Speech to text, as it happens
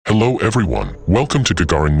Hello everyone, welcome to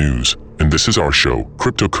Gagarin News, and this is our show,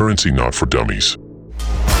 Cryptocurrency Not For Dummies.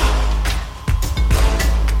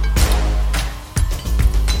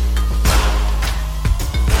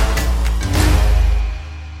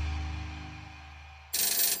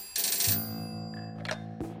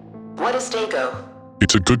 What is DeGo?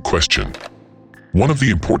 It's a good question. One of the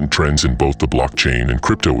important trends in both the blockchain and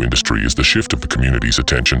crypto industry is the shift of the community's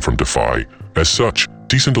attention from DeFi, as such,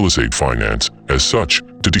 decentralized finance, as such,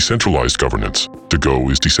 to decentralized governance.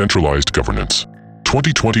 DeGo is decentralized governance.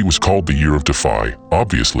 2020 was called the year of DeFi.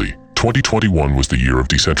 Obviously, 2021 was the year of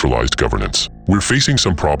decentralized governance. We're facing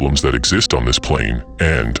some problems that exist on this plane,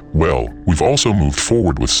 and, well, we've also moved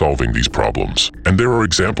forward with solving these problems. And there are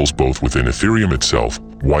examples both within Ethereum itself,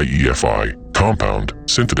 YEFI, Compound,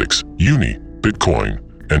 Synthetics, Uni, Bitcoin,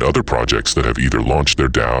 and other projects that have either launched their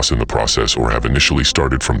DAOs in the process or have initially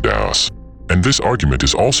started from DAOs. And this argument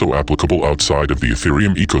is also applicable outside of the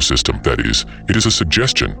Ethereum ecosystem. That is, it is a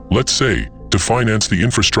suggestion, let's say, to finance the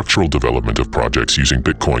infrastructural development of projects using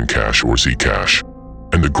Bitcoin Cash or Zcash.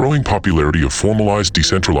 And the growing popularity of formalized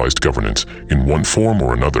decentralized governance in one form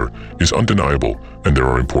or another is undeniable, and there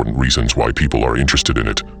are important reasons why people are interested in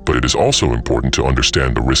it, but it is also important to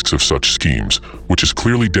understand the risks of such schemes, which is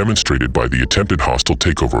clearly demonstrated by the attempted hostile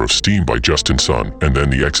takeover of Steam by Justin Sun and then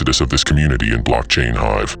the exodus of this community in Blockchain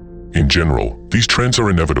Hive. In general, these trends are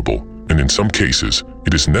inevitable, and in some cases,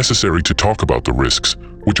 it is necessary to talk about the risks,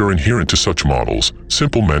 which are inherent to such models,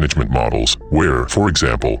 simple management models, where, for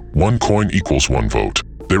example, one coin equals one vote.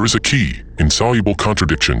 There is a key, insoluble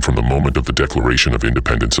contradiction from the moment of the Declaration of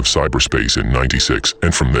Independence of Cyberspace in '96,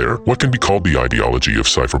 and from there, what can be called the ideology of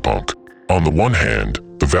cypherpunk. On the one hand,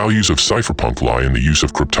 the values of cypherpunk lie in the use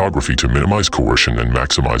of cryptography to minimize coercion and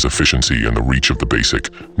maximize efficiency and the reach of the basic,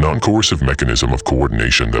 non-coercive mechanism of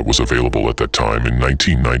coordination that was available at that time in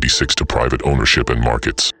 1996 to private ownership and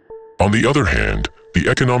markets. On the other hand, the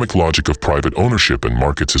economic logic of private ownership and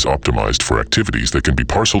markets is optimized for activities that can be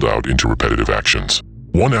parceled out into repetitive actions,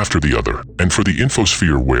 one after the other. And for the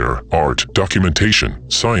infosphere where art, documentation,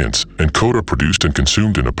 science, and code are produced and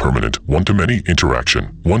consumed in a permanent, one-to-many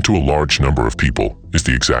interaction, one to a large number of people, is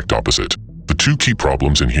the exact opposite. The two key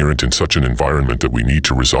problems inherent in such an environment that we need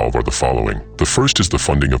to resolve are the following. The first is the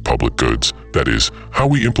funding of public goods, that is, how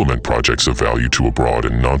we implement projects of value to a broad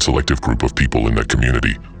and non-selective group of people in that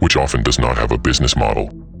community, which often does not have a business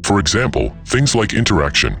model. For example, things like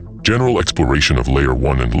interaction, general exploration of Layer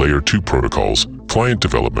 1 and Layer 2 protocols, client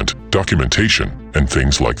development, documentation, and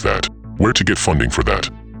things like that. Where to get funding for that?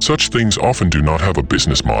 Such things often do not have a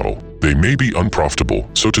business model. They may be unprofitable,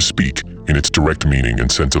 so to speak, in its direct meaning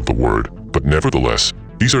and sense of the word, but nevertheless,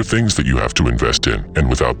 these are things that you have to invest in, and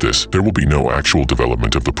without this, there will be no actual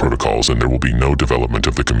development of the protocols and there will be no development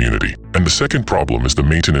of the community. And the second problem is the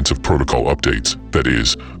maintenance of protocol updates, that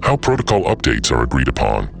is, how protocol updates are agreed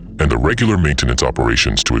upon, and the regular maintenance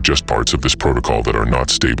operations to adjust parts of this protocol that are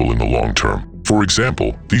not stable in the long term. For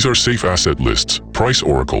example, these are safe asset lists, price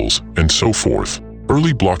oracles, and so forth.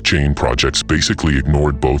 Early blockchain projects basically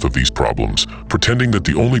ignored both of these problems, pretending that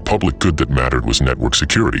the only public good that mattered was network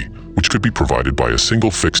security, which could be provided by a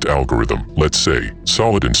single fixed algorithm, let's say,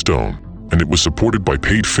 solid in stone, and it was supported by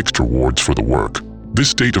paid fixed rewards for the work.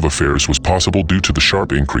 This state of affairs was possible due to the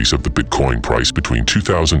sharp increase of the Bitcoin price between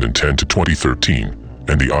 2010 to 2013,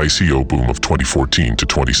 and the ICO boom of 2014 to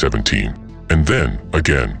 2017. And then,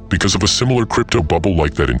 again, because of a similar crypto bubble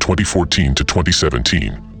like that in 2014 to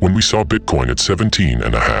 2017, when we saw Bitcoin at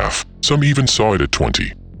 17.5, some even saw it at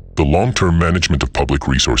 20. The long-term management of public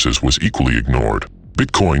resources was equally ignored.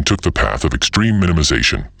 Bitcoin took the path of extreme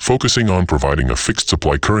minimization, focusing on providing a fixed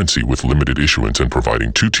supply currency with limited issuance and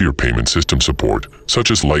providing two-tier payment system support,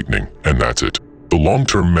 such as Lightning, and that's it. The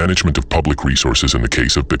long-term management of public resources in the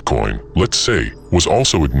case of Bitcoin, let's say, was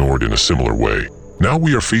also ignored in a similar way. Now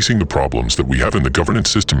we are facing the problems that we have in the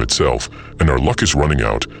governance system itself, and our luck is running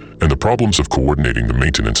out, and the problems of coordinating the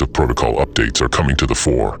maintenance of protocol updates are coming to the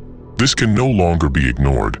fore. This can no longer be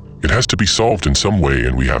ignored. It has to be solved in some way,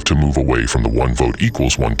 and we have to move away from the one vote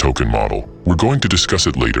equals one token model. We're going to discuss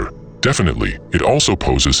it later. Definitely, it also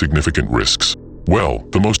poses significant risks. Well,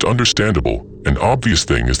 the most understandable and obvious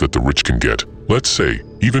thing is that the rich can get, let's say,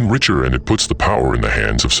 even richer, and it puts the power in the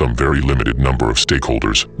hands of some very limited number of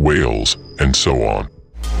stakeholders, whales, and so on.